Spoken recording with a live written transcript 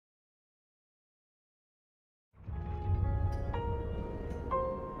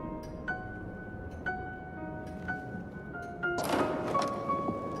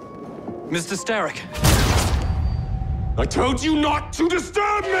Mr. Starrick. I told you not to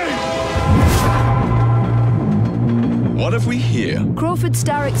disturb me! What have we here? Crawford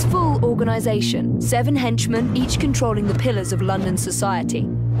Starrick's full organisation. 7 henchmen, each controlling the pillars of London society.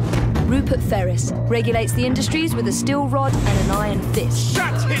 Rupert Ferris regulates the industries with a steel rod and an iron fist.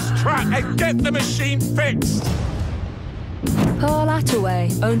 Shut his trap and get the machine fixed! Pearl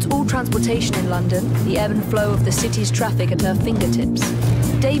Attaway owns all transportation in London, the ebb and flow of the city's traffic at her fingertips.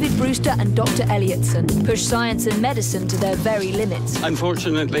 David Brewster and Dr. Elliotson push science and medicine to their very limits.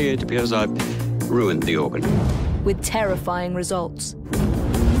 Unfortunately, it appears I've ruined the organ. With terrifying results.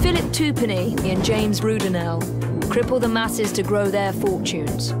 Philip Twopenny and James Brudenell cripple the masses to grow their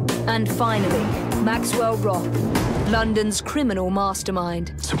fortunes. And finally, Maxwell Roth, London's criminal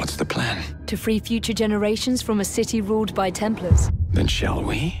mastermind. So what's the plan? To free future generations from a city ruled by Templars. Then shall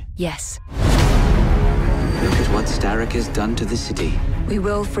we? Yes. Look at what Starrick has done to the city. We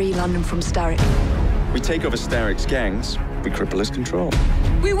will free London from Starrick. We take over Starrick's gangs, we cripple his control.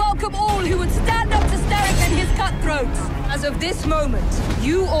 We welcome all who would stand up to Starrick and his cutthroats. As of this moment,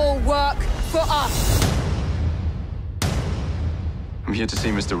 you all work for us. I'm here to see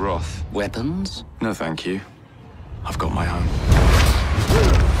Mr. Roth. Weapons? No, thank you. I've got my own.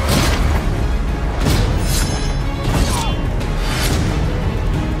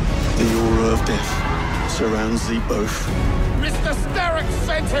 The aura of death surrounds thee both. Mr. Starrick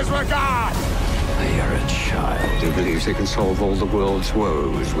sends his regard! You're a child who believes he can solve all the world's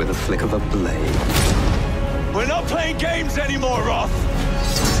woes with a flick of a blade. We're not playing games anymore, Roth!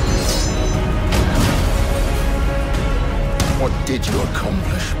 What did you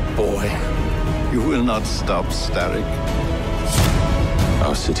accomplish, boy? You will not stop, Starrick.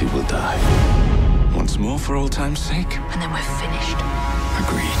 Our city will die. Once more for old time's sake? And then we're finished.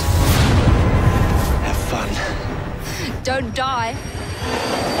 Agreed. Have fun. Don't die.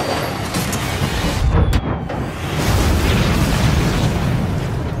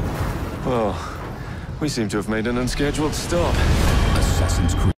 Well, we seem to have made an unscheduled stop.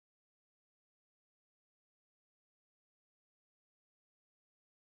 Assassin's Creed.